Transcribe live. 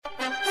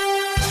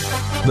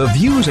The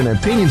views and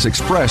opinions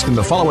expressed in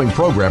the following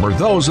program are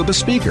those of the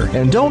speaker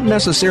and don't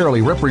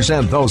necessarily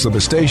represent those of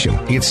the station,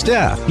 its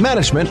staff,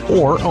 management,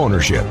 or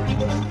ownership.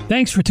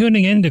 Thanks for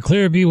tuning in to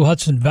Clearview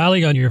Hudson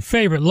Valley on your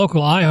favorite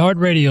local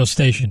iHeart radio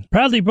station.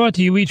 Proudly brought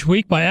to you each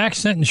week by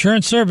Accent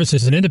Insurance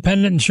Services, an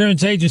independent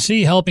insurance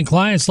agency helping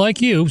clients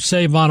like you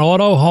save on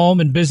auto,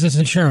 home, and business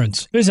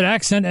insurance. Visit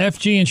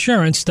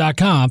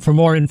accentfginsurance.com for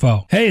more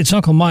info. Hey, it's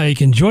Uncle Mike,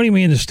 and joining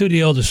me in the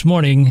studio this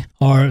morning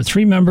are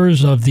three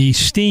members of the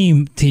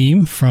STEAM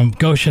team from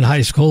Goshen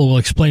High School. We'll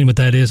explain what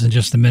that is in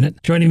just a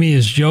minute. Joining me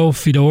is Joe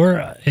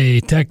Fedor, a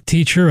tech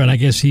teacher, and I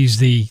guess he's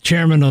the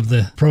chairman of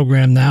the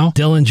program now.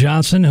 Dillon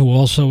Johson, who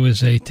also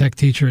is a tech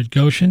teacher at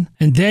Goshen,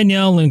 and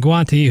Danielle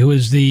Linguantini, who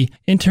is the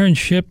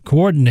internship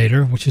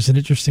coordinator, which is an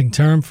interesting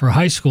term for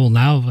high school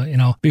now.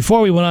 But,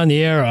 before we went on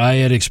the air, I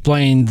had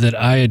explained that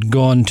I had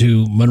gone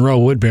to Monroe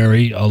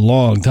Woodbury a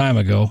long time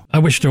ago. I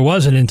wish there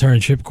was an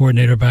internship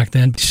coordinator back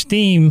then.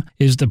 STEAM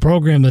is the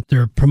program that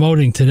they're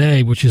promoting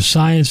today, which is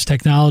science,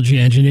 technology,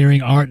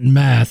 engineering, art, and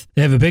math.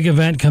 They have a big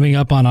event coming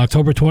up on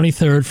October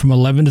 23rd from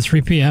 11 to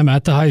 3 p.m.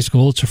 at the high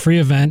school. It's a free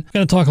event. I'm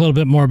going to talk a little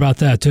bit more about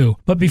that, too.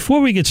 But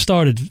before we get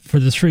started, for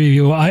the three of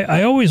you,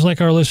 I always like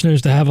our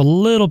listeners to have a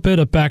little bit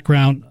of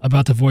background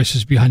about the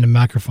voices behind the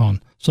microphone.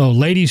 So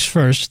ladies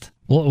first.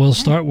 We'll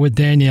start with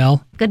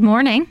Danielle. Good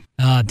morning.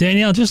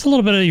 Danielle, just a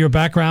little bit of your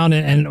background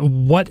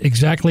and what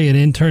exactly an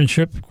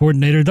internship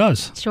coordinator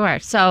does. Sure.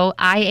 So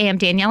I am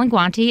Danielle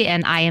Linguantini,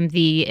 and I am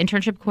the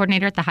internship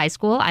coordinator at the high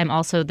school. I'm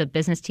also the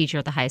business teacher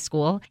at the high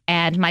school,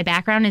 and my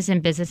background is in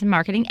business and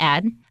marketing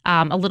ed.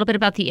 A little bit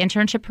about the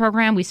internship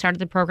program. We started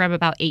the program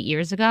about 8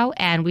 years ago,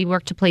 and we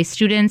work to place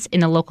students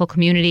in the local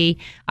community,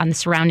 on the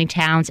surrounding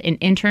towns, in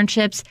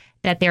internships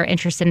that they're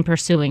interested in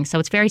pursuing. So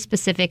it's very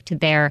specific to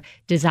their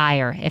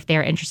desire. If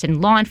they're interested in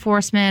law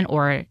enforcement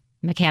or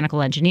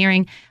mechanical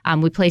engineering,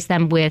 we place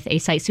them with a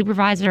site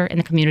supervisor in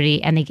the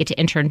community, and they get to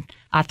intern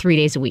 3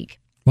 days a week.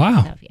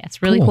 Wow. So, yeah, it's a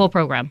really cool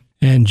program.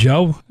 And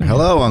Joe?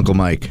 Hello, Uncle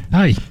Mike.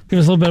 Hi. Give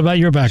us a little bit about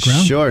your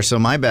background. Sure. So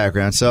my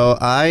background. So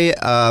I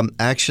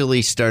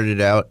actually started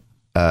out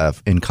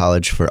in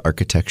college for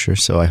architecture.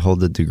 So I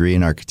hold a degree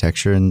in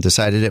architecture and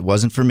decided it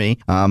wasn't for me.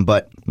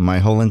 But my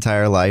whole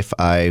entire life,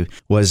 I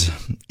was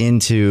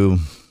into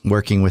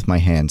working with my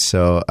hands.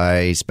 So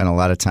I spent a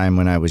lot of time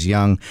when I was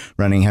young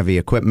running heavy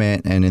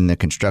equipment and in the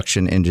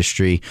construction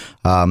industry.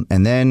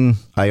 And then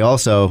I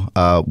also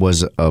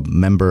was a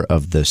member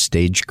of the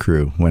stage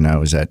crew when I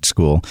was at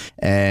school.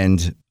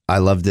 And I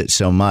loved it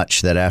so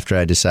much that after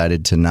I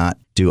decided to not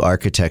do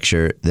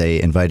architecture, they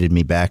invited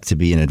me back to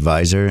be an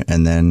advisor.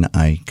 And then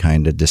I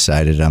kind of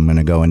decided I'm going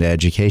to go into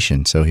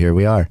education. So here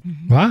we are.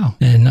 Wow.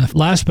 And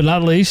last but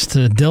not least,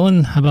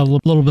 Dillon, how about a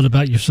little bit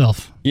about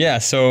yourself? Yeah,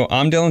 so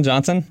I'm Dillon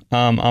Johson.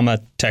 I'm a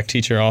tech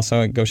teacher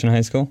also at Goshen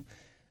High School.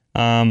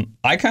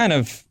 I kind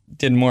of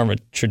did more of a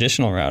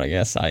traditional route, I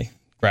guess. I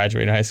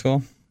graduated high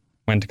school,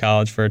 went to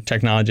college for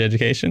technology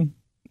education,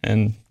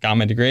 and got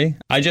my degree.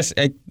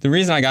 The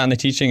reason I got into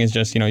teaching is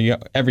just,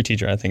 every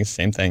teacher, I think, is the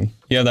same thing.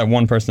 You have that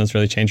one person that's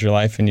really changed your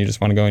life, and you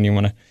just want to go and you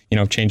want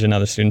to, change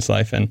another student's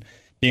life. And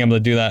being able to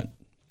do that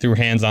through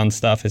hands-on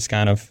stuff is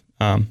kind of,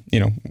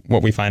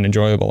 what we find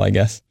enjoyable, I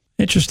guess.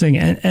 Interesting.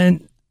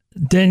 And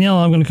Danielle,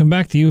 I'm going to come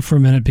back to you for a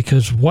minute,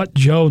 because what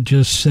Joe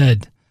just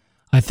said,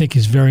 I think,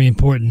 is very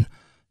important.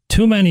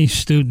 Too many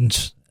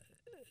students,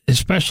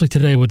 especially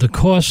today with the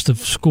cost of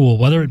school,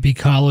 whether it be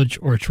college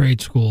or trade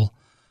school,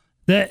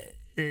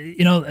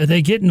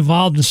 they get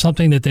involved in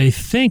something that they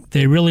think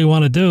they really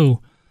want to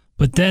do,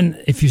 but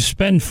then if you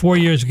spend 4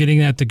 years getting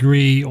that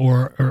degree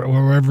or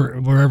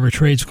wherever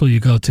trade school you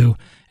go to,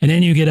 and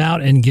then you get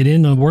out and get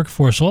in the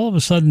workforce, all of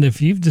a sudden,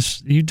 if you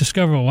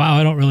discover, wow,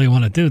 I don't really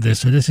want to do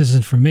this, or this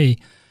isn't for me,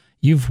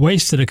 you've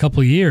wasted a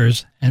couple of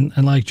years. And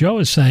like Joe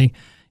is saying,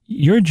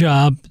 your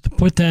job to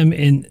put them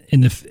in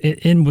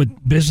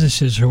with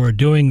businesses who are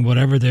doing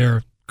whatever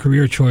their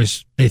career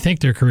choice, they think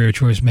their career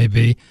choice may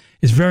be,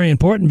 is very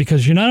important,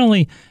 because you're not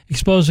only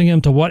exposing them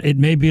to what it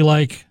may be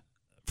like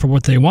for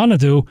what they want to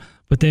do,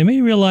 but they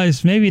may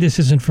realize maybe this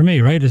isn't for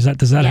me, right? Does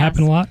that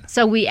happen a lot?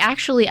 So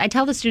I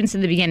tell the students in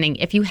the beginning,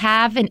 if you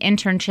have an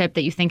internship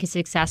that you think is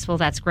successful,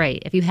 that's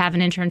great. If you have an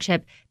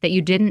internship that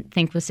you didn't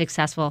think was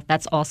successful,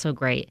 that's also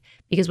great.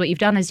 Because what you've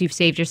done is you've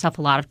saved yourself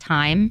a lot of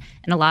time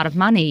and a lot of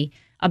money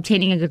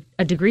obtaining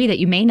a degree that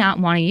you may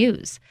not want to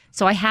use.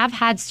 So I have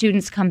had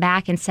students come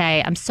back and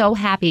say, I'm so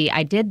happy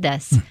I did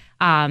this.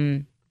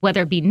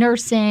 Whether it be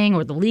nursing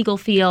or the legal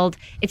field,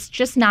 it's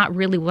just not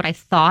really what I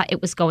thought it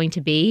was going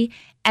to be.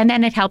 And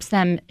then it helps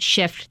them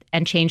shift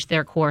and change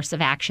their course of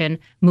action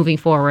moving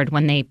forward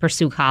when they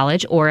pursue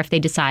college or if they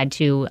decide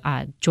to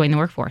join the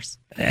workforce.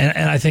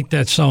 And I think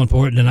that's so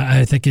important. And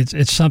I think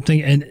it's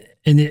something, and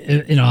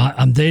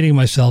I'm dating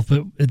myself,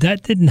 but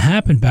that didn't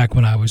happen back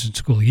when I was in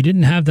school. You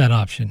didn't have that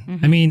option.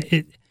 Mm-hmm. I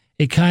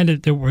mean,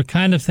 there were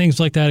kind of things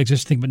like that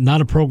existing, but not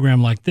a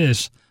program like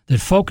this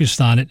that focused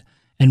on it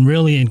and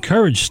really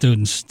encouraged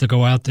students to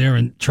go out there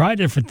and try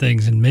different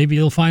things, and maybe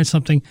you'll find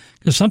something.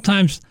 Because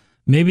sometimes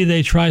maybe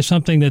they try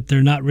something that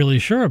they're not really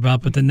sure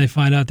about, but then they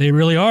find out they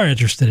really are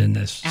interested in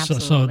this.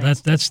 Absolutely.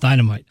 So that's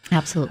dynamite.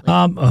 Absolutely.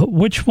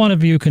 Which one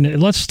of you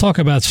let's talk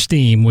about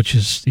STEAM, which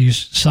is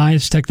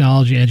science,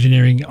 technology,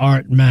 engineering,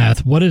 art,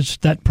 math. What is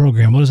that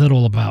program? What is that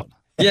all about?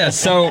 Yeah,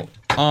 so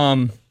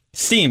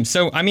STEAM.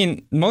 So, I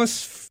mean,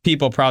 most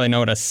people probably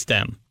know it as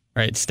STEM,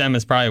 right? STEM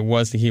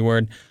was the key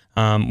word,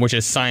 which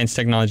is science,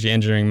 technology,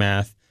 engineering,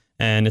 math.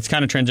 And it's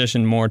kind of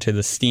transitioned more to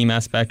the STEAM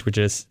aspect, which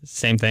is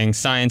same thing,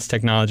 science,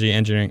 technology,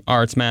 engineering,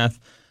 arts, math.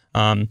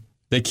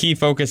 The key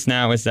focus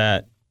now is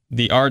that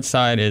the art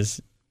side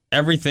is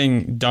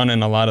everything done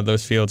in a lot of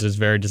those fields is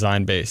very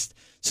design-based.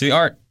 So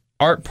the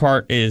art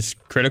part is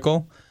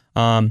critical.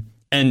 And,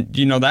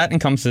 that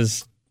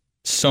encompasses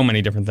so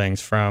many different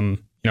things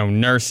from,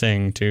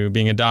 nursing to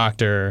being a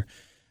doctor,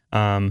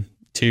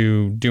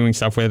 to doing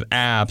stuff with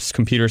apps,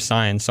 computer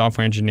science,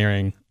 software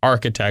engineering,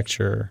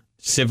 architecture,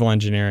 civil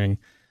engineering,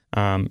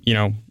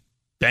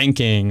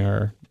 banking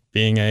or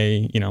being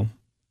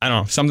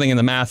something in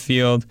the math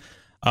field,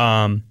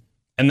 and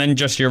then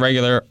just your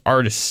regular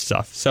artist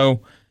stuff.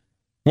 So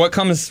what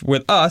comes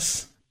with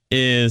us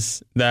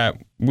is that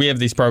we have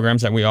these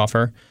programs that we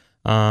offer,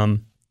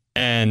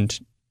 and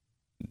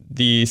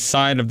the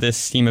side of this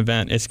STEAM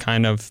event is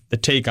kind of the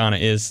take on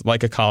it is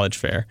like a college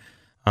fair,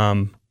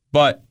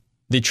 but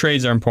the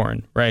trades are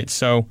important, right?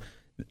 So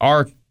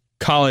our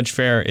college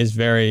fair is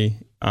very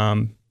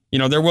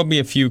there will be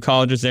a few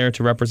colleges there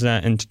to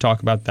represent and to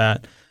talk about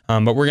that.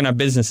 But we're going to have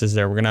businesses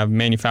there. We're going to have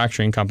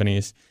manufacturing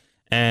companies.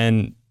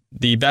 And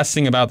the best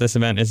thing about this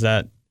event is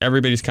that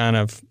everybody's kind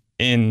of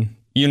in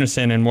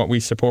unison in what we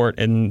support,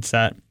 and it's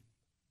that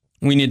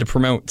we need to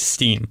promote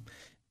STEAM,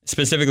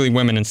 specifically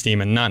women in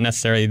STEAM, and not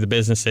necessarily the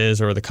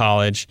businesses or the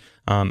college,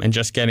 and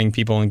just getting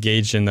people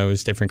engaged in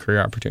those different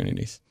career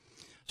opportunities.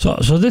 So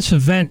this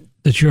event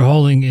that you're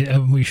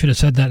holding, we should have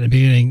said that in the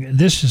beginning,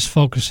 this is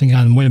focusing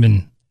on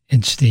women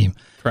in STEAM.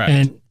 Correct.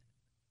 And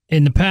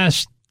in the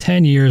past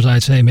 10 years,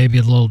 I'd say maybe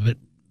a little bit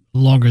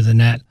longer than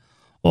that,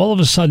 all of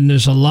a sudden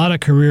there's a lot of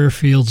career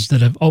fields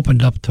that have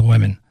opened up to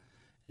women.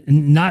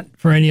 Not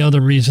for any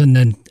other reason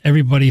than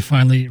everybody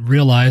finally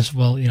realized,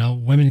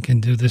 women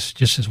can do this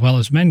just as well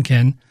as men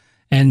can,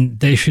 and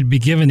they should be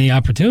given the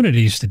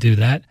opportunities to do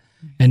that.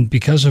 And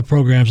because of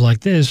programs like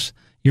this,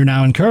 you're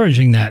now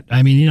encouraging that.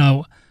 I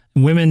mean,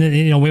 women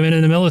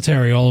in the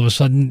military, all of a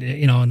sudden,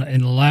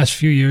 in the last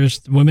few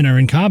years, women are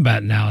in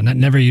combat now, and that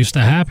never used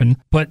to happen,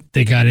 but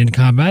they got in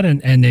combat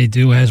and they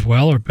do as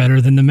well or better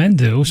than the men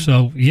do.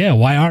 So yeah,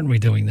 why aren't we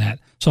doing that?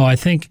 So I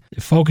think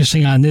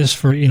focusing on this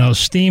for,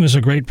 STEAM is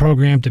a great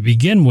program to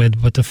begin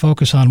with, but to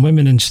focus on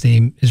women in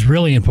STEAM is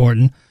really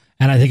important.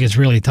 And I think it's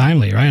really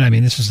timely, right? I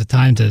mean, this is the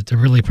time to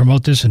really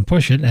promote this and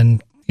push it.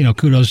 And,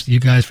 kudos to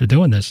you guys for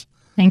doing this.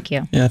 Thank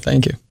you. Yeah,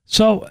 thank you.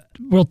 So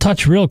we'll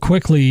touch real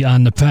quickly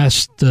on the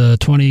past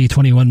 20,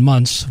 21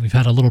 months. We've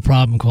had a little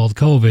problem called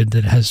COVID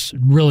that has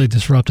really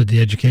disrupted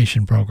the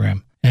education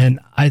program.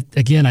 And I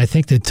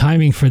think the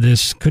timing for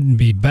this couldn't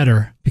be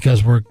better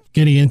because we're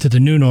getting into the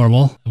new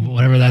normal,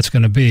 whatever that's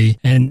going to be.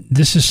 And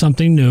this is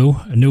something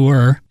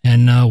newer.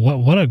 And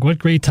what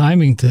great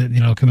timing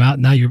to come out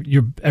now.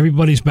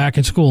 Everybody's back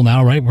in school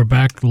now, right? We're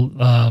back.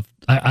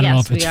 I don't know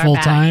if it's full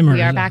time or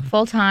we are back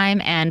full time,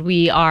 and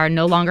we are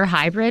no longer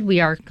hybrid.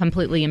 We are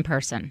completely in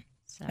person.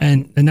 So.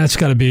 And that's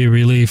got to be a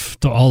relief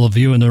to all of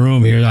you in the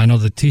room here. I know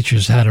the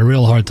teachers had a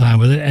real hard time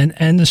with it,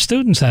 and the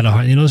students had a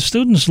hard. The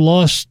students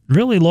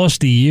really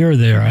lost a year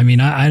there. I mean,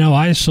 I know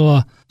I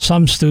saw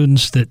some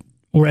students that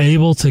were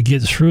able to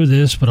get through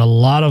this, but a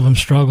lot of them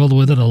struggled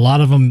with it. A lot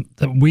of them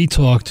that we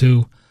talked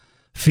to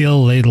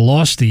feel they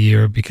lost a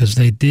year because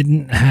they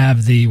didn't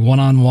have the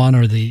one-on-one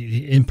or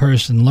the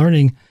in-person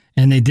learning,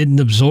 and they didn't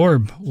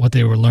absorb what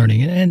they were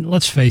learning. And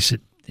let's face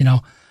it,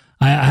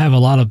 I have a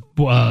lot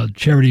of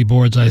charity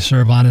boards I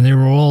serve on, and they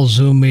were all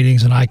Zoom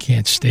meetings, and I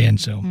can't stand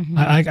Zoom.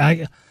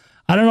 Mm-hmm.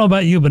 I don't know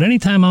about you, but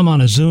anytime I'm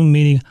on a Zoom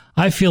meeting,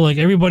 I feel like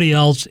everybody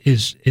else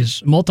is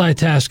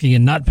multitasking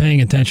and not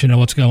paying attention to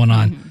what's going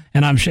on. Mm-hmm.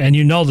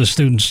 And the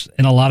students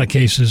in a lot of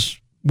cases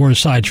were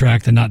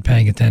sidetracked and not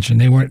paying attention.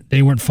 They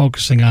weren't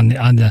focusing on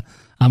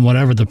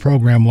whatever the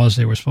program was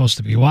they were supposed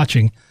to be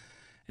watching.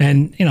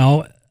 And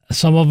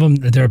some of them,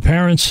 their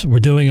parents were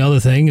doing other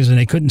things, and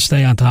they couldn't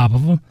stay on top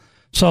of them.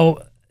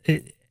 So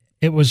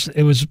it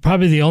was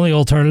probably the only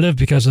alternative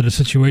because of the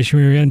situation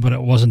we were in, but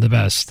it wasn't the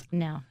best.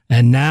 No.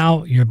 And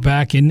now you're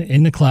back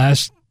in the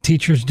class,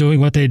 teachers doing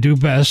what they do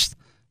best,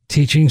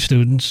 teaching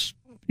students,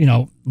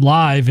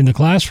 live in the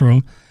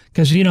classroom.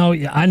 Because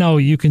I know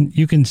you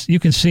can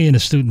see in a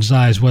student's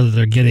eyes whether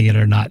they're getting it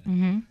or not.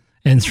 Mm-hmm.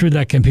 And through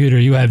that computer,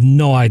 you have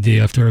no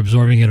idea if they're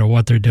absorbing it or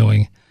what they're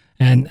doing.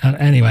 And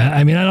anyway,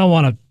 I mean, I don't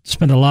want to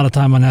spend a lot of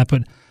time on that,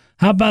 but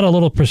how about a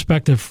little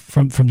perspective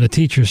from the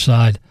teacher's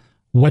side?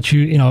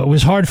 It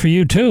was hard for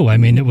you too. I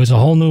mean, it was a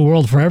whole new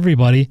world for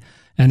everybody.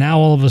 And now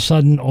all of a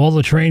sudden, all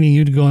the training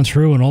you'd gone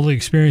through and all the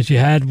experience you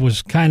had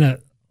was kind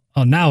of,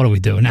 now what do we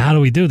do? Now how do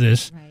we do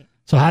this? Right.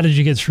 So how did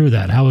you get through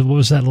that? What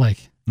was that like?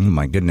 Oh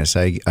my goodness.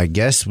 I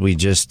guess we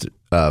just,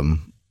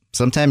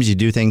 sometimes you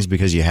do things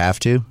because you have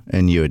to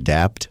and you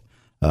adapt.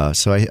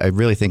 So I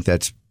really think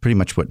that's pretty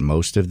much what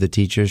most of the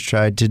teachers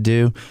tried to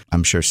do.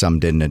 I'm sure some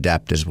didn't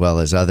adapt as well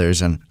as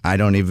others, and I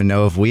don't even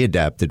know if we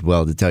adapted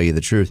well, to tell you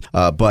the truth.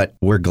 But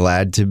we're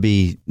glad to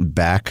be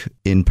back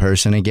in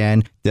person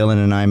again. Dillon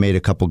and I made a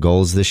couple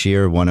goals this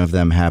year. One of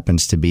them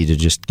happens to be to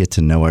just get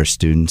to know our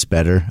students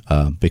better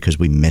because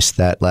we missed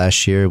that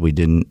last year. We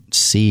didn't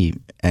see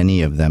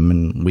any of them,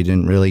 and we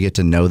didn't really get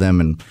to know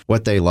them and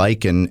what they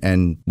like,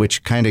 and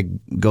which kind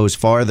of goes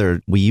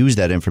farther. We use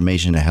that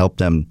information to help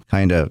them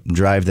kind of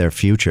drive their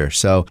future.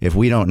 So if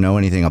we don't know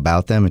anything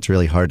about them, it's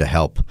really hard to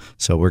help.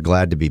 So we're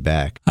glad to be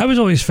back. I was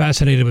always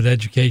fascinated with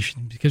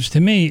education because to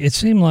me, it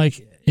seemed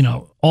like,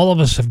 all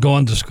of us have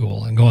gone to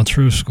school and gone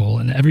through school,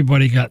 and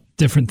everybody got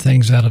different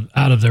things out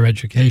of their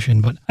education.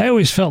 But I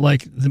always felt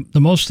like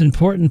the most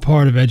important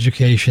part of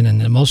education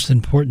and the most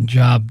important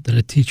job that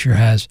a teacher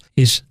has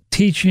is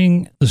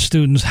teaching the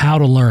students how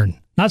to learn,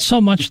 not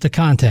so much the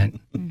content.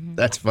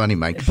 That's funny,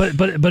 Mike. But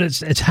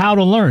it's how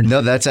to learn.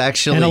 No, that's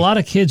actually... And a lot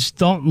of kids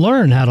don't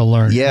learn how to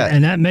learn. Yeah.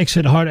 And that makes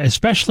it hard,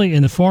 especially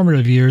in the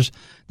formative years.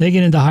 They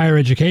get into higher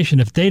education.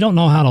 If they don't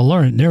know how to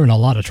learn, they're in a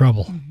lot of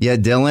trouble. Yeah,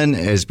 Dillon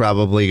is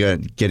probably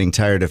getting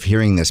tired of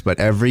hearing this, but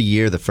every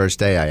year, the first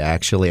day, I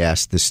actually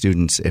ask the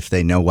students if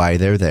they know why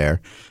they're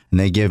there. And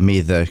they give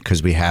me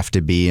because we have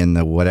to be in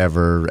the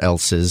whatever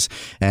else's.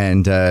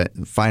 And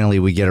finally,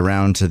 we get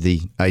around to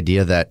the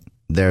idea that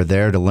they're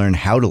there to learn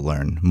how to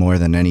learn more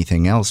than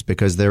anything else,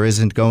 because there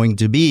isn't going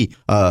to be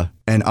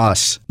an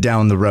us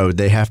down the road.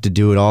 They have to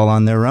do it all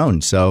on their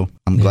own. So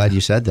I'm glad you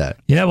said that.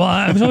 Yeah, well,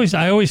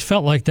 I always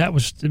felt like that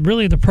was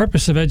really the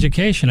purpose of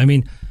education. I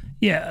mean,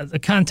 yeah, the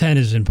content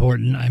is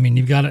important. I mean,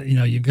 you've got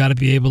to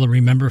be able to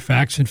remember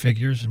facts and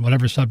figures in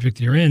whatever subject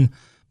you're in.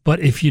 But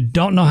if you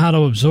don't know how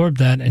to absorb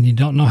that and you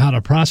don't know how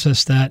to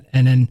process that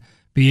and then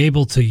be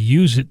able to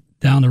use it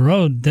down the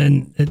road,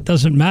 then it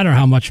doesn't matter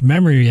how much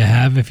memory you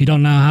have if you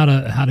don't know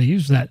how to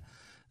use that.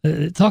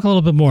 Talk a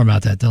little bit more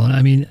about that, Dillon.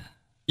 I mean,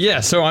 yeah.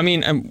 So I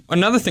mean,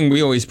 another thing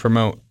we always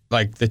promote,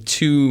 like the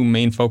two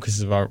main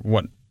focuses of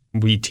what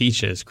we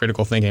teach is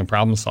critical thinking and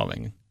problem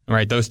solving.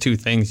 Right, those two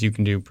things you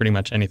can do pretty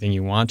much anything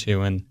you want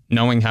to, and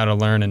knowing how to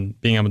learn and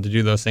being able to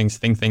do those things,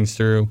 think things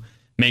through,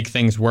 make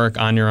things work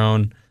on your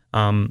own.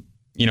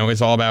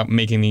 It's all about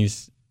making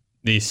these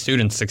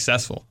students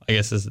successful. I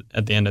guess is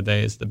at the end of the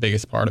day is the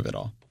biggest part of it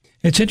all.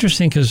 It's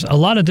interesting because a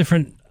lot of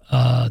different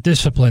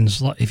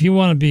disciplines, if you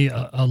want to be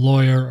a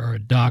lawyer or a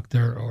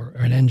doctor or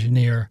an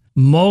engineer,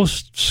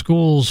 most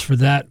schools for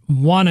that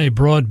want a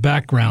broad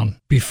background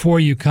before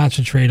you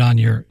concentrate on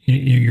your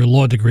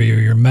law degree or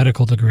your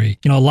medical degree.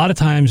 A lot of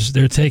times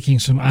they're taking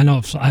some. I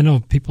know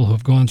people who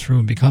have gone through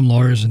and become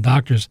lawyers and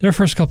doctors. Their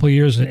first couple of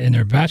years in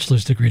their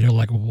bachelor's degree, they're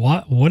like,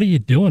 "What are you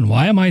doing?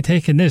 Why am I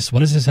taking this? What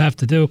does this have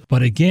to do?"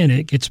 But again,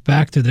 it gets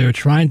back to they're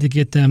trying to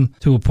get them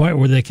to a point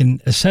where they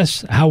can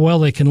assess how well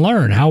they can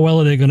learn, how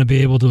well are they going to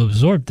be able to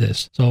absorb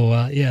this.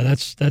 So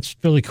that's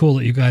really cool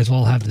that you guys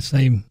all have the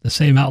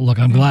same outlook.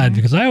 I'm glad,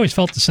 because I always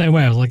felt the same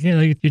way. I was like,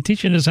 you're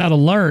teaching us how to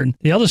learn.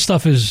 The other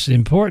stuff is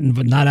important,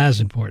 but not as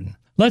important.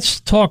 Let's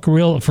talk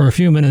for a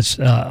few minutes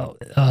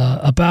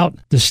about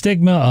the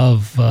stigma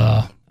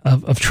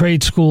of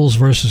trade schools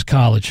versus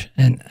college,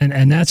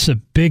 and that's a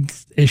big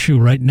issue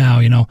right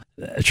now.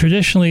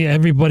 Traditionally,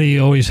 everybody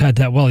always had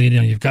that. Well,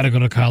 you've got to go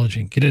to college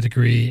and get a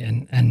degree,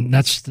 and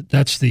that's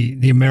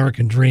the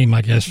American dream,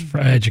 I guess, for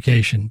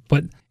education.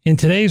 But in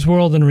today's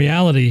world and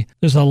reality,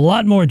 there's a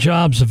lot more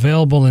jobs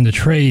available in the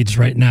trades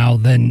right now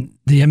than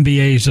the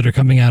MBAs that are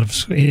coming out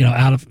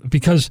of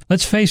because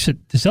let's face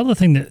it, this other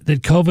thing that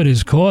COVID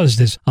has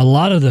caused is a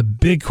lot of the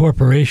big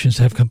corporations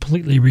have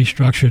completely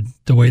restructured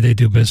the way they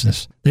do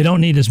business. They don't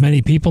need as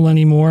many people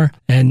anymore.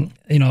 And,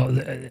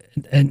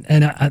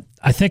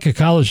 I think a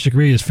college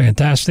degree is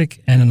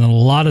fantastic. And in a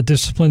lot of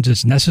disciplines,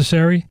 it's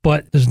necessary.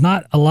 But there's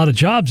not a lot of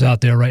jobs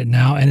out there right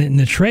now. And in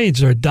the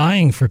trades are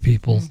dying for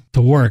people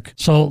to work.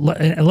 So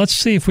let's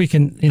see if we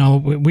can,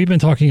 we've been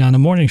talking on the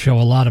morning show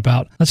a lot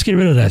about, let's get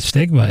rid of that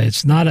stigma.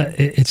 It's not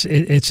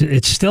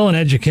it's still an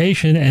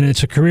education and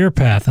it's a career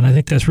path. And I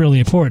think that's really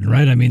important,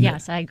 right? I mean,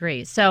 yes, I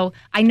agree. So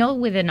I know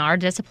within our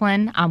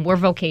discipline, we're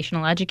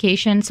vocational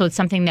education. So it's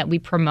something that we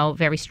promote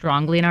very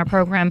strongly in our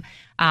program.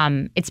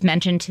 It's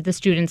mentioned to the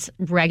students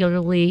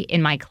regularly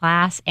in my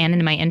class and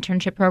in my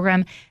internship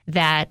program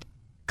that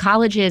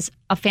college is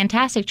a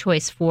fantastic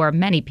choice for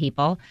many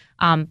people,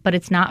 but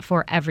it's not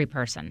for every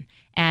person.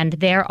 And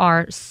there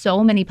are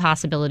so many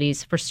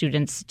possibilities for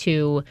students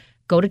to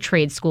go to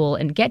trade school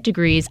and get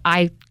degrees.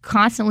 I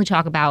constantly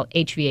talk about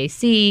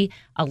HVAC,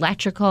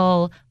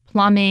 electrical,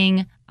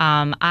 plumbing.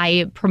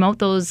 I promote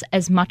those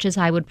as much as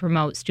I would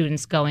promote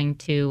students going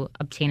to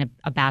obtain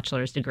a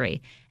bachelor's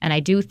degree. And I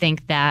do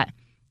think that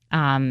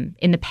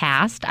in the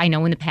past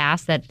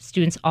that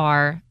students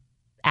are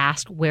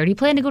asked, where do you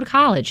plan to go to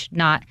college?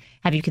 Not,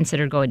 have you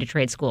considered going to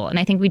trade school? And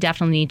I think we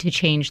definitely need to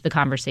change the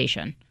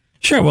conversation.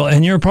 Sure. Well,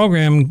 in your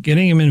program,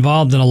 getting them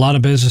involved in a lot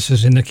of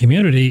businesses in the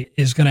community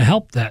is going to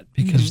help that,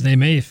 because they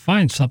may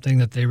find something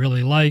that they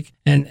really like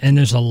And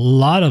there's a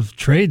lot of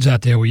trades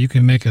out there where you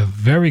can make a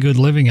very good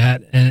living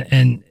at,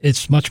 and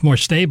it's much more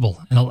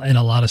stable in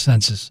a lot of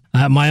senses.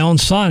 My own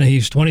son,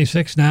 he's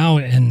 26 now,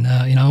 and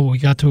we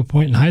got to a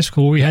point in high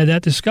school where we had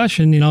that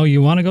discussion.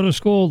 You want to go to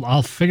school?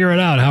 I'll figure it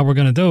out how we're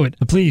going to do it.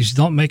 But please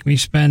don't make me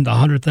spend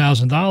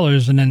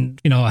 $100,000 and then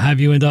have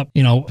you end up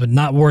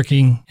not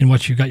working in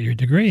what you got your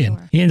degree in.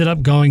 Sure. He ended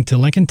up going to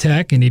Lincoln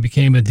Tech, and he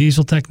became a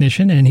diesel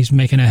technician, and he's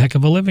making a heck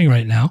of a living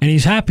right now, and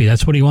he's happy.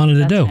 That's what he wanted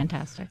to do.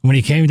 Fantastic. When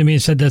he came to me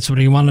and said that's what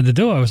he wanted to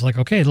do, I was like,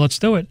 okay, let's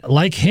do it.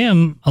 Like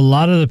him, a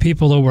lot of the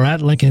people that were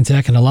at Lincoln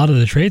Tech and a lot of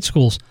the trade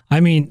schools,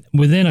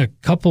 within a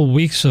couple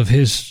weeks of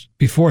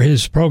before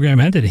his program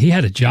ended, he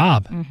had a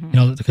job,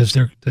 because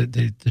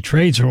the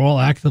trades are all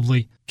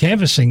actively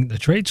canvassing the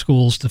trade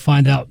schools to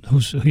find out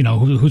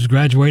who's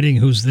graduating,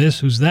 who's this,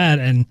 who's that,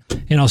 and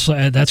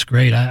so that's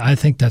great. I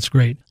think that's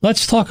great.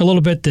 Let's talk a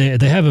little bit. They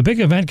have a big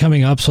event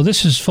coming up, so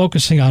this is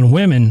focusing on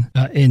women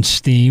in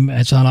STEAM.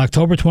 It's on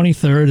October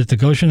 23rd at the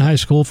Goshen High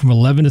School from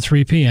 11 to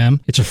 3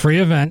 p.m. It's a free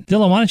event.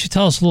 Dillon, why don't you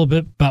tell us a little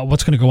bit about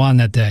what's going to go on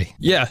that day?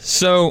 Yeah,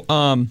 so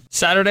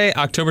Saturday,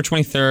 October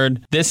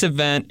 23rd, this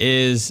event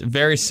is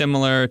very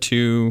similar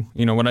to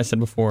what I said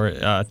before,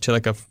 to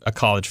like a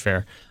college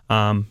fair.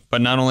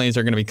 But not only is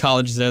there going to be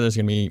colleges there's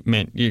going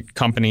to be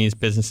companies,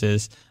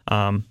 businesses,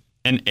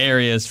 and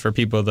areas for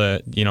people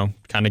to,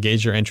 kind of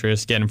gauge your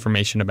interest, get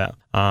information about.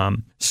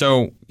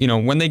 So,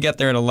 when they get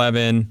there at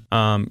 11,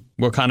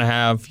 we'll kind of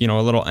have,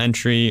 a little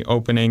entry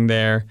opening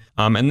there.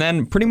 And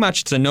then pretty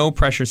much it's a no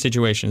pressure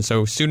situation.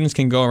 So students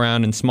can go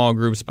around in small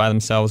groups by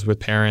themselves with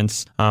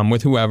parents,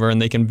 with whoever,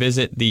 and they can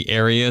visit the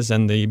areas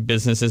and the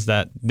businesses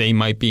that they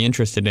might be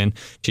interested in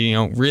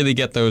to, really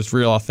get those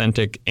real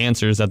authentic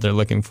answers that they're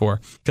looking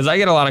for. Because I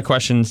get a lot of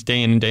questions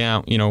day in and day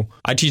out.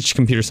 I teach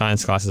computer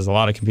science classes, a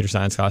lot of computer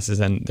science classes,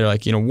 and they're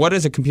like, what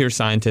does a computer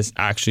scientist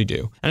actually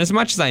do? And as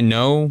much as I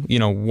know,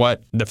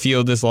 what the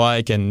field is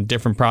like and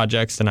different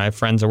projects, and I have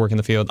friends that work in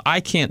the field,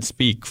 I can't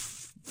speak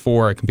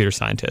for a computer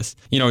scientist.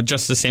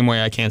 Just the same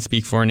way I can't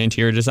speak for an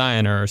interior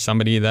designer or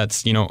somebody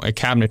that's, a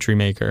cabinetry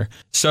maker.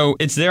 So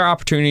it's their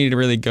opportunity to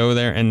really go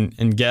there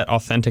and get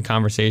authentic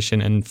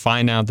conversation and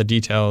find out the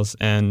details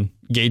and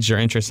gauge their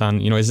interest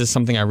on, is this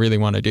something I really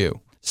want to do?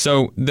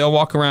 So they'll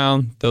walk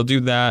around, they'll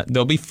do that.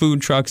 There'll be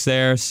food trucks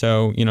there.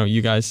 So,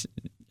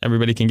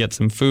 everybody can get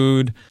some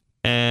food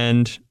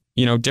and,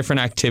 different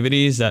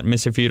activities that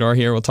Mr. Fedor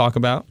here will talk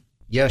about.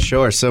 Yeah,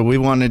 sure. So we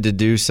wanted to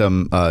do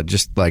some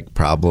just like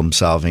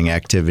problem-solving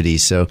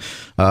activities. So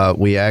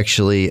we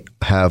actually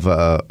have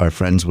our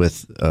friends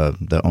with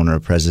the owner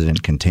of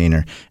President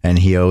Container, and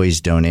he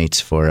always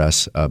donates for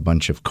us a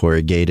bunch of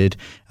corrugated.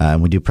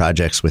 We do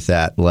projects with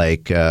that,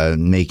 like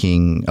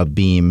making a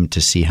beam to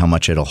see how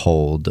much it'll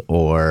hold,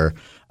 or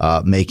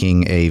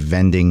making a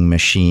vending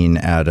machine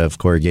out of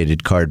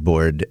corrugated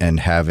cardboard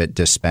and have it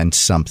dispense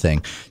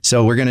something.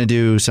 So we're going to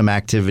do some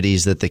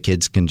activities that the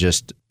kids can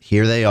just,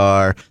 here they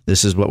are,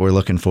 this is what we're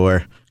looking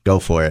for, go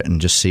for it, and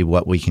just see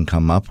what we can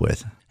come up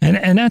with.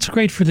 And that's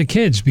great for the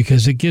kids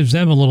because it gives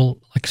them a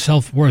little like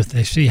self-worth.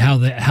 They see how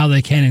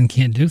they can and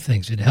can't do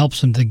things. It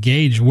helps them to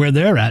gauge where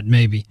they're at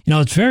maybe.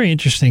 It's very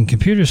interesting.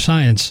 Computer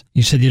science,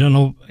 you said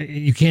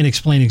you can't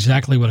explain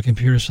exactly what a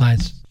computer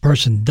science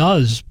person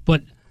does,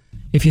 but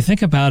if you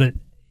think about it,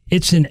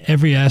 it's in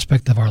every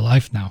aspect of our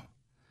life now.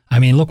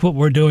 Look what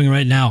we're doing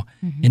right now.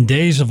 Mm-hmm. In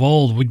days of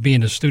old, we'd be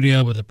in a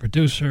studio with a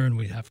producer, and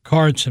we'd have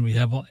carts,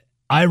 and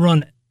I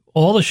run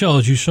all the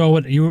shows. You saw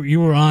what you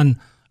were on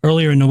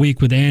earlier in the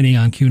week with Annie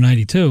on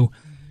Q92. Mm-hmm.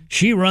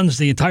 She runs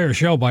the entire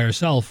show by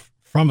herself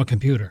from a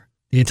computer.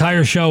 The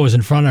entire show is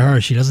in front of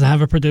her. She doesn't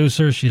have a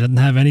producer. She doesn't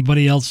have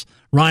anybody else.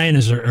 Ryan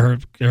is her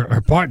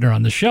partner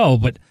on the show,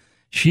 but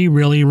she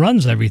really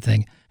runs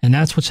everything. And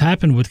that's what's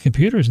happened with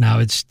computers now.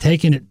 It's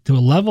taken it to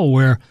a level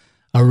where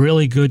a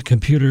really good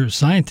computer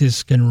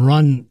scientist can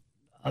run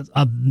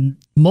a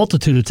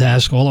multitude of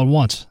tasks all at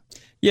once.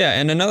 Yeah,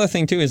 and another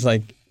thing, too, is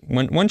like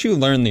once you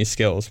learn these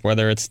skills,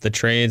 whether it's the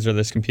trades or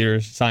this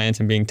computer science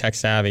and being tech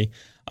savvy,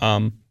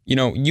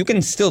 you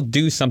can still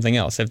do something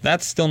else. If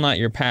that's still not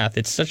your path,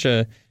 it's such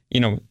a,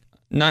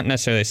 not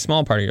necessarily a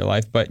small part of your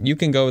life, but you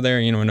can go there,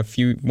 in a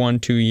few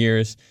 1-2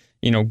 years,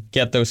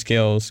 get those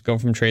skills, go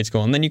from trade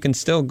school, and then you can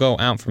still go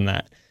out from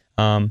that.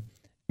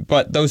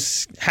 But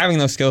having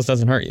those skills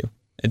doesn't hurt you.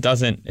 It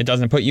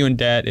doesn't put you in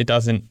debt. It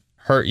doesn't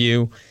hurt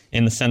you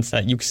in the sense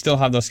that you still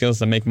have those skills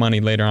that make money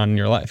later on in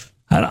your life.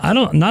 I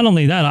don't. Not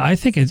only that, I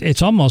think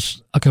it's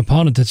almost a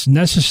component that's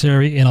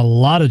necessary in a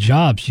lot of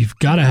jobs. You've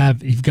got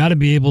to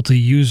be able to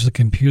use the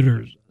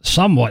computer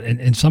somewhat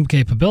in some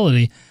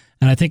capability.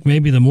 And I think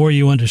maybe the more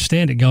you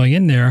understand it going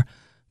in there,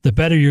 the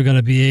better you're going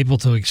to be able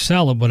to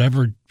excel at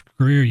whatever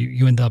career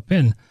you end up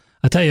in.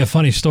 I'll tell you a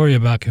funny story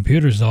about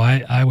computers, though.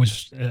 I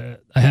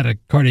had a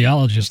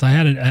cardiologist.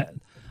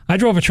 I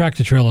drove a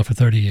tractor trailer for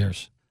 30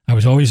 years. I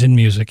was always in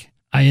music.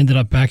 I ended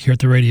up back here at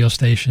the radio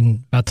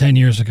station about 10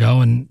 years ago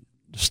and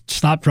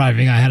stopped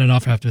driving. I had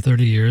enough after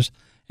 30 years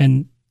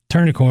and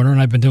turned a corner, and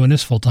I've been doing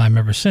this full time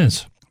ever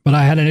since. But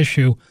I had an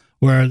issue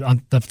where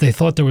they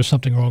thought there was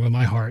something wrong with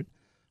my heart.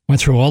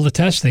 Went through all the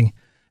testing,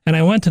 And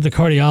I went to the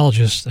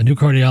cardiologist, a new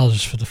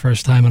cardiologist for the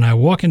first time, and I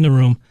walk in the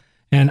room,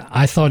 and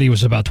I thought he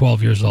was about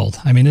 12 years old.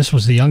 I mean, this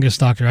was the youngest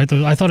doctor. I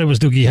thought it was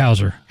Doogie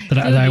Howser that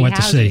I went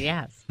to see.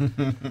 Yes.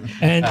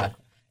 And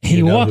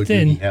he walked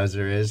in. Doogie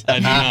Howser is?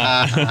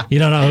 You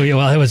don't know who?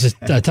 Well, it was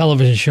a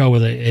television show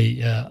with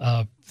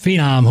a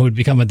phenom who had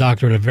become a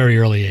doctor at a very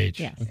early age.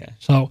 Yes. Okay.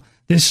 So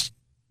this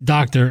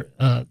doctor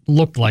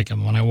looked like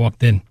him when I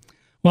walked in.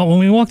 Well, when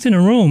we walked in the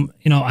room,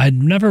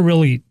 I'd never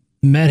really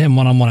met him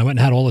one-on-one. I went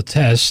and had all the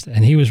tests,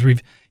 and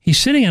he's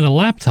sitting at a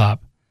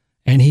laptop,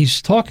 and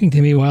he's talking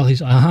to me while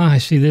he's, I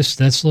see this,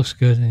 that looks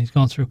good, and he's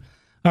going through,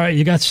 all right,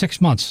 you got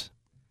 6 months.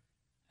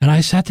 And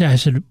I sat there, I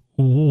said,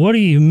 what do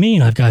you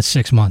mean I've got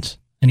 6 months?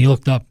 And he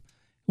looked up,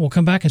 well,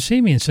 come back and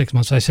see me in 6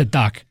 months. I said,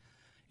 Doc,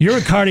 you're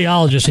a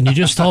cardiologist, and you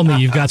just told me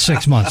you've got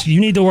 6 months.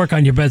 You need to work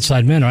on your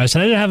bedside manner. I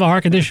said, I didn't have a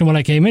heart condition when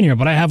I came in here,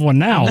 but I have one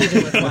now.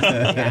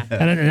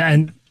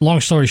 And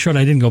long story short,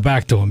 I didn't go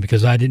back to him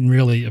because I didn't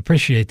really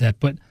appreciate that.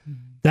 But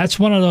that's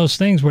one of those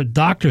things where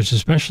doctors,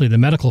 especially the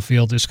medical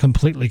field, is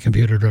completely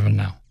computer-driven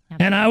now.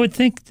 And I would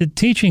think that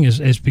teaching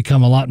has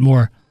become a lot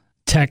more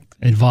tech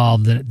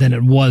involved than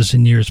it was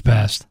in years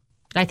past.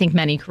 I think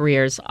many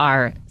careers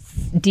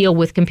deal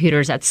with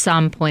computers at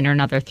some point or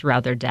another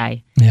throughout their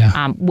day.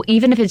 Yeah.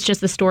 Even if it's just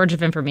the storage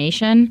of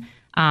information,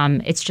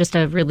 it's just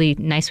a really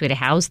nice way to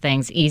house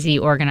things, easy,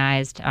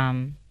 organized.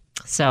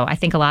 So I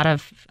think a lot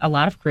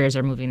of careers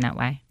are moving that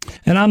way.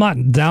 And I'm not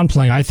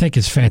downplaying. I think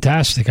it's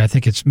fantastic. I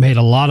think it's made in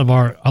a lot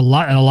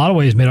of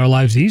ways made our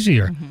lives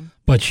easier. Mm-hmm.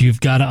 But you've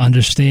got to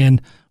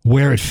understand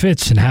where it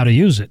fits and how to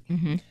use it.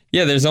 Mm-hmm.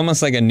 Yeah, there's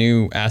almost like a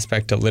new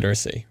aspect to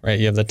literacy, right?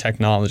 You have the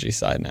technology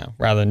side now.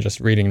 Rather than just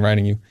reading and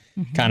writing, you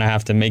kind of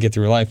have to make it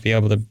through life, be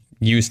able to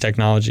use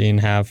technology and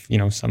have,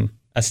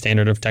 a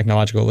standard of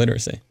technological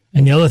literacy.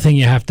 And the other thing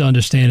you have to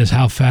understand is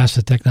how fast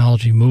the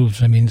technology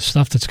moves. I mean, the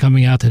stuff that's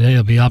coming out today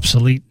will be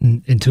obsolete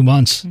in 2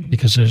 months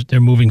because they're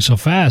moving so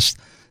fast.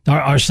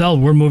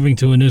 Ourselves, we're moving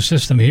to a new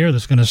system here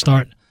that's going to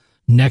start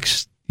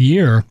next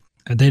year.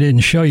 They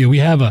didn't show you. We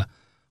have a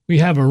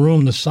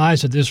room the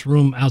size of this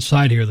room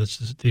outside here,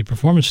 that's the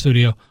performance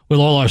studio, with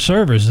all our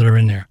servers that are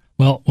in there.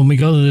 Well, when we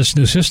go to this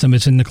new system,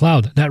 it's in the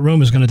cloud. That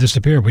room is going to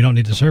disappear. We don't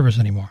need the servers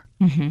anymore.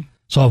 Mm-hmm.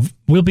 So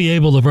we'll be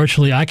able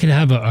to I could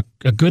have a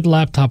good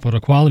laptop with a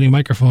quality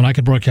microphone. I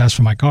could broadcast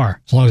from my car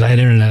as long as I had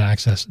internet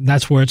access.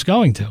 That's where it's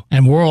going to.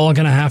 And we're all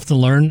going to have to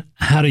learn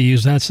how to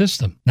use that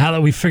system. Now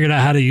that we've figured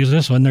out how to use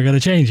this one, they're going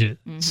to change it.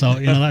 Mm-hmm. So,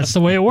 that's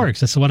the way it works.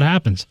 That's what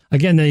happens.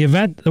 Again, the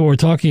event that we're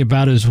talking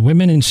about is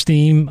Women in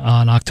STEAM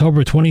on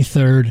October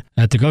 23rd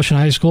at the Goshen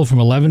High School from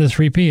 11 to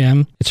 3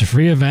 p.m. It's a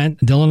free event.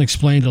 Dillon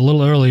explained a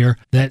little earlier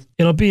that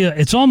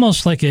it's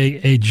almost like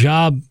a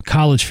job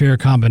college fair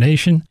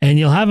combination, and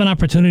you'll have an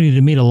opportunity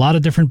to meet a lot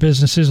of different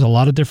businesses, a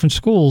lot of different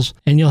schools,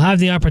 and you'll have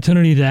the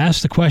opportunity to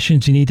ask the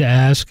questions you need to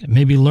ask,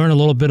 maybe learn a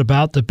little bit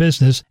about the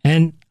business.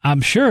 And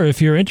I'm sure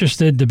if you're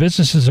interested, the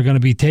businesses are going to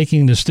be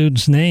taking the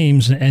students'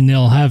 names, and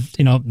they'll have,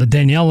 the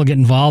Danielle will get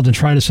involved and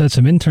try to set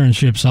some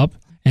internships up.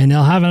 And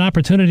they'll have an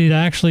opportunity to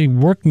actually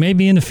work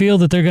maybe in the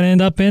field that they're going to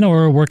end up in,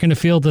 or work in the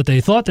field that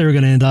they thought they were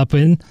going to end up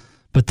in.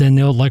 But then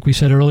they'll, like we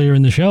said earlier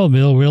in the show,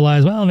 they'll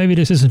realize, well, maybe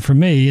this isn't for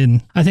me.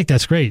 And I think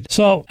that's great.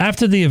 So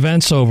after the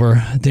event's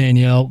over,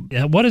 Danielle,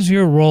 what is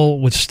your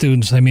role with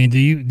students? I mean, do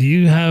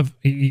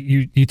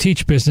you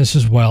teach business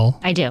as well?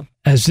 I do.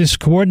 As this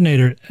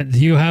coordinator, do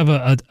you have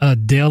a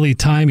daily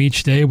time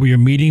each day where you're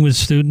meeting with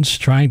students,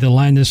 trying to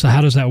line this?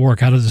 How does that work?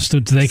 How does do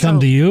they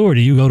come to you, or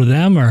do you go to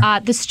them? Or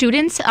the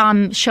students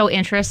show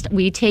interest.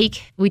 We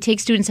take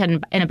students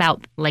in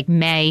about like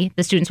May.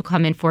 The students will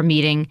come in for a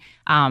meeting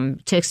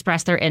to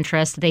express their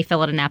interest. They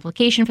fill out an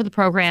application for the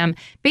program.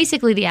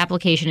 Basically, the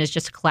application is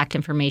just to collect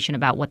information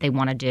about what they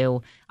want to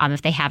do,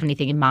 if they have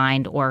anything in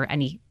mind or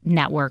any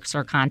networks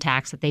or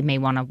contacts that they may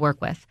want to work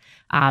with.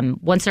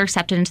 Once they're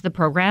accepted into the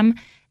program,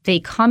 they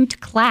come to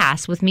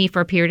class with me for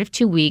a period of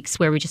 2 weeks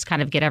where we just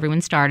kind of get everyone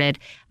started,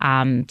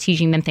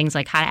 teaching them things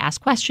like how to ask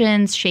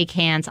questions, shake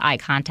hands, eye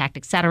contact,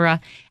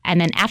 etc.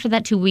 And then after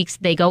that 2 weeks,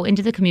 they go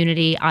into the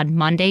community on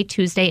Monday,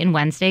 Tuesday, and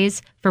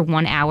Wednesdays for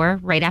 1 hour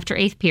right after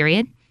 8th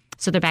period.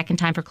 So they're back in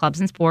time for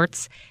clubs and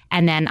sports.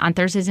 And then on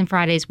Thursdays and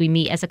Fridays, we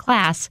meet as a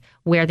class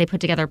where they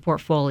put together a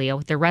portfolio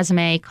with their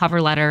resume,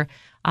 cover letter,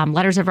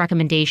 letters of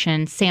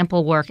recommendation,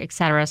 sample work,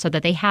 etc., so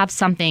that they have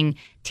something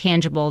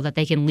tangible that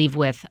they can leave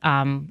with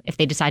if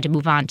they decide to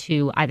move on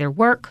to either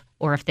work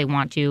or if they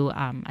want to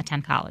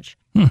attend college.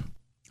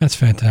 That's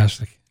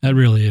fantastic. That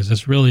really is.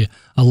 It's really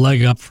a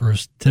leg up for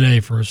us today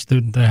for a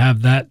student to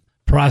have that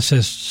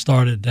process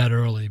started that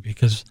early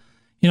because,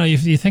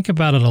 if you think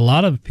about it, a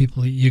lot of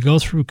people, you go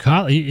through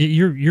college,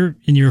 you're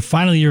in your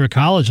final year of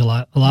college a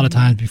lot of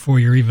times before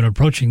you're even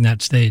approaching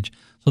that stage.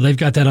 So they've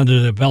got that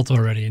under their belt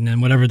already. And then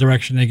whatever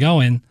direction they go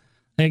in,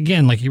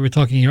 again, like you were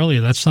talking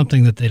earlier, that's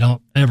something that they don't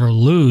ever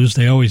lose.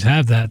 They always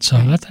have that. So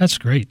that's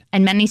great.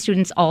 And many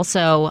students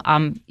also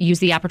use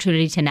the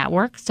opportunity to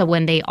network. So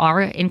when they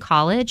are in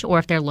college or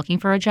if they're looking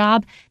for a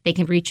job, they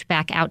can reach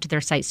back out to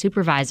their site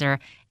supervisor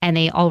and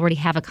they already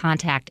have a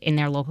contact in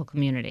their local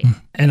community.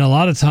 And a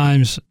lot of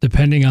times,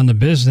 depending on the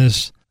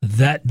business,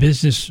 that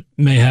business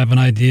may have an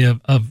idea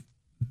of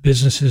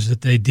businesses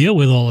that they deal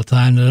with all the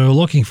time that are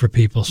looking for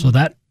people. So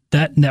that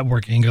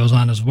networking goes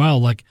on as well.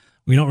 Like,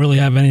 we don't really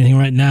have anything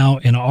right now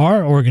in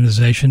our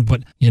organization,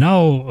 but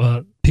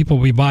people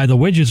we buy the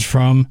widgets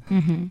from,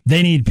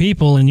 they need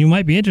people, and you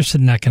might be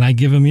interested in that. Can I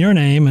give them your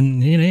name?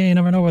 And you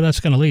never know where that's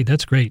going to lead.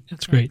 That's great.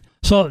 That's great.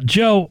 So,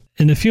 Joe,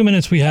 in the few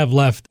minutes we have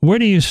left, where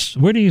do you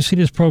see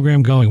this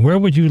program going?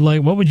 What would you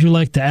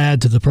like to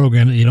add to the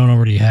program that you don't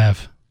already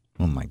have?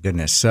 Oh my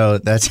goodness. So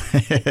that's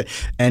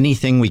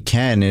anything we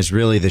can is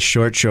really the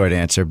short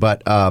answer.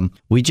 But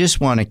we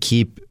just want to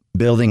keep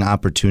building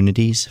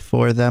opportunities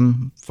for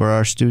them, for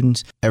our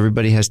students.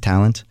 Everybody has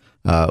talent.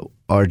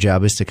 Our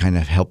job is to kind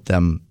of help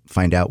them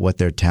find out what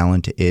their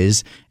talent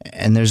is.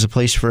 And there's a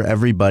place for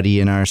everybody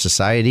in our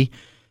society.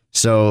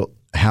 So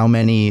how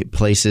many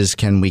places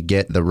can we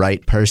get the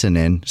right person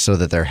in so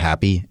that they're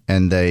happy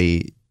and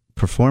they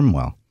perform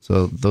well?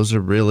 So those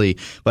are really,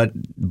 but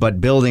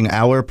building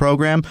our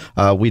program,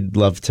 we'd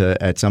love to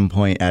at some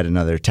point add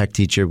another tech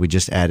teacher. We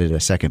just added a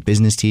second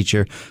business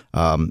teacher.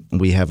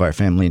 We have our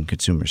family and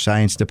consumer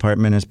science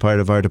department as part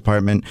of our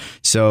department.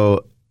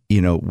 So,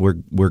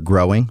 we're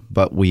growing,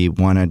 but we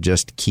want to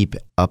just keep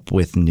up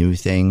with new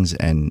things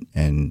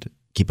and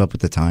keep up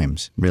with the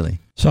times, really.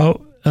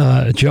 So,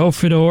 Joe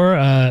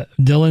Fedor,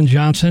 Dillon,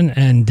 Johson,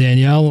 and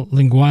Danielle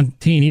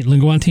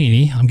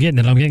Linguantini, I'm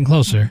getting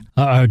closer,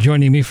 are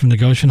joining me from the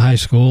Goshen High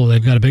School.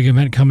 They've got a big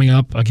event coming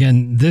up,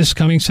 again, this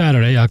coming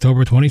Saturday,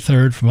 October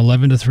 23rd, from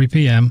 11 to 3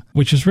 p.m.,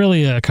 which is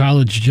really a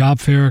college job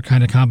fair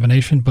kind of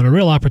combination, but a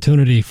real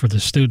opportunity for the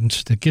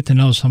students to get to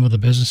know some of the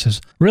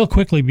businesses. Real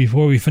quickly,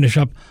 before we finish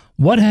up,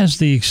 what has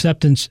the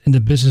acceptance in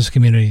the business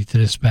community to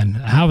this been?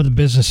 How are the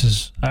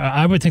businesses?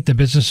 I would think the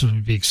businesses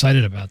would be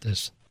excited about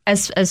this.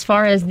 As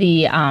far as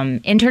the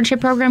internship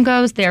program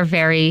goes, they're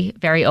very,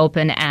 very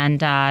open,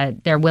 and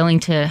they're willing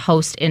to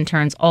host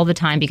interns all the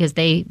time because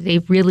they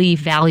really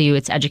value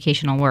its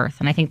educational worth.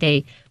 And I think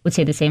they would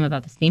say the same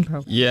about the STEAM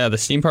program. Yeah, the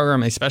STEAM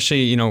program,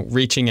 especially,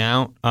 reaching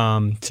out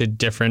to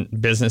different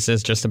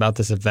businesses just about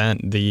this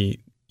event.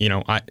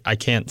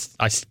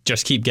 I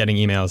just keep getting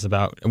emails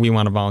about, we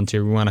want to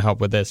volunteer, we want to help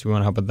with this, we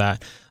want to help with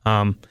that.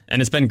 And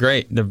it's been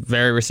great. They're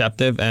very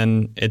receptive,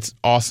 and it's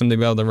awesome to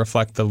be able to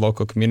reflect the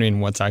local community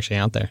and what's actually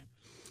out there.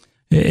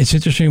 It's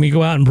interesting. We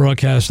go out and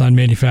broadcast on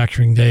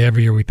Manufacturing Day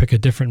every year. We pick a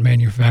different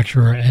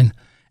manufacturer, and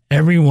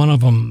every one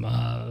of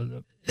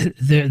them,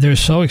 they're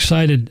so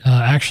excited.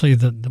 Actually,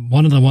 the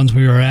one of the ones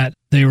we were at,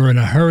 they were in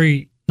a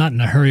hurry. Not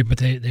in a hurry, but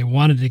they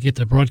wanted to get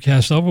the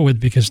broadcast over with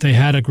because they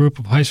had a group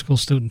of high school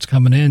students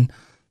coming in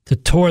to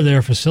tour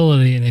their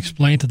facility and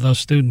explain to those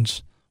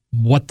students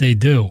what they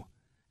do.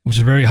 It was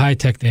a very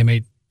high-tech. They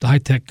made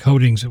high-tech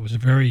coatings. It was a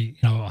very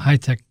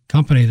high-tech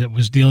company that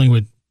was dealing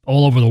with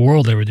all over the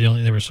world.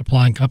 They were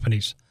supplying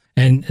companies.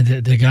 And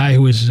the guy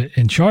who was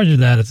in charge of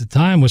that at the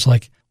time was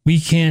like, we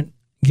can't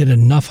get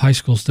enough high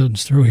school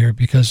students through here,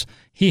 because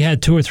he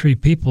had 2 or 3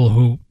 people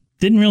who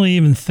didn't really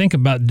even think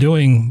about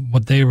doing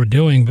what they were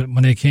doing. But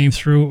when they came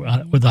through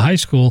with the high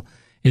school,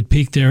 it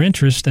piqued their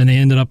interest, and they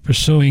ended up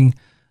pursuing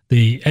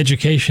the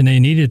education they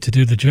needed to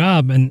do the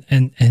job.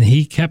 And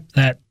he kept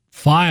that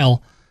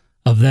file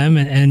of them.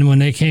 And when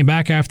they came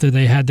back after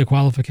they had the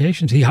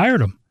qualifications, he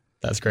hired them.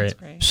 That's great.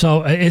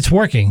 So it's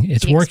working.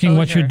 It's working.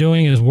 What you're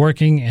doing is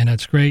working, and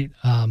it's great.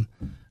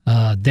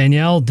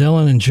 Danielle,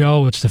 Dillon, and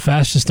Joe, it's the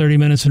fastest 30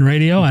 minutes in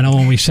radio. I know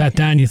when we sat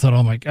down, you thought,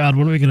 oh, my God,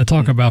 what are we going to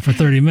talk about for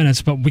 30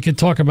 minutes? But we could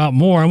talk about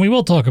more, and we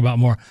will talk about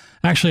more.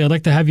 Actually, I'd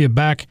like to have you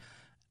back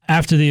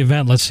after the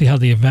event. Let's see how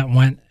the event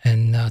went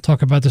and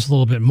talk about this a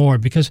little bit more,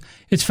 because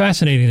it's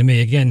fascinating to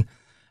me. Again,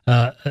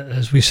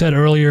 as we said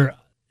earlier,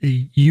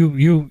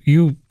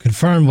 you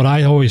confirmed what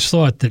I always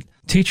thought, that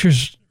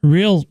teachers'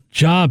 real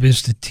job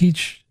is to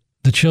teach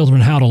the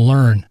children how to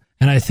learn.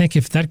 And I think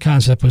if that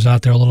concept was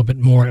out there a little bit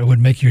more, it would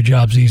make your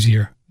jobs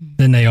easier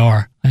than they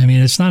are. I mean,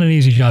 it's not an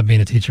easy job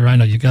being a teacher. I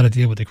know you've got to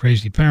deal with the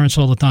crazy parents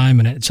all the time,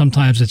 and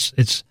sometimes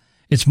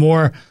it's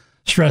more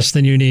stress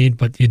than you need,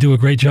 but you do a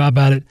great job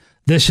at it.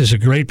 This is a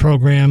great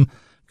program.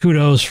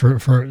 Kudos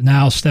for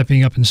now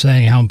stepping up and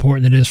saying how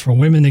important it is for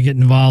women to get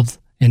involved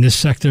in this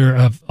sector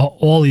of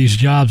all these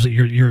jobs that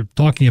you're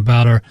talking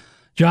about are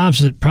jobs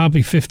that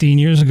probably 15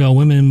 years ago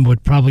women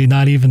would probably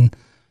not even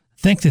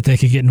think that they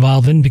could get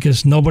involved in,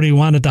 because nobody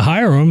wanted to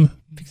hire them,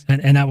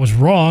 and that was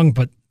wrong.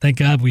 But thank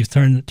God we've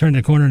turned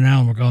the corner now,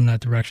 and we're going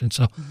that direction.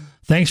 So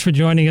thanks for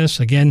joining us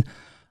again.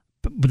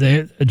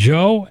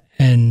 Joe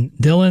and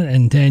Dillon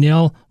and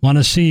Danielle want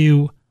to see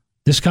you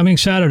this coming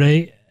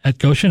Saturday at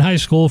Goshen High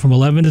School from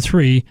 11 to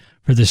 3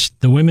 for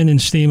the Women in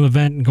STEAM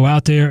event. And go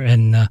out there,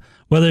 and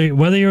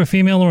whether you're a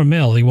female or a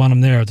male, you want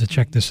them there to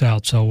check this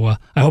out. So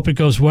I hope it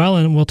goes well,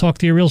 and we'll talk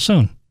to you real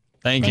soon.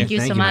 Thank you. Thank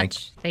you so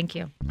much. Thank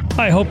you.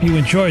 I hope you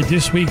enjoyed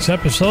this week's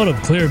episode of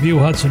Clearview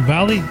Hudson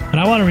Valley, and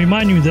I want to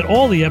remind you that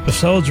all the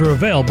episodes are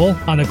available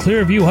on the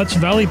Clearview Hudson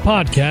Valley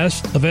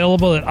podcast,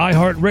 available at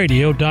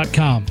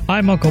iHeartRadio.com.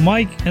 I'm Uncle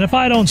Mike, and if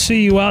I don't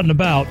see you out and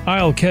about,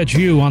 I'll catch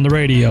you on the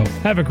radio.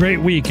 Have a great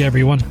week,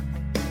 everyone.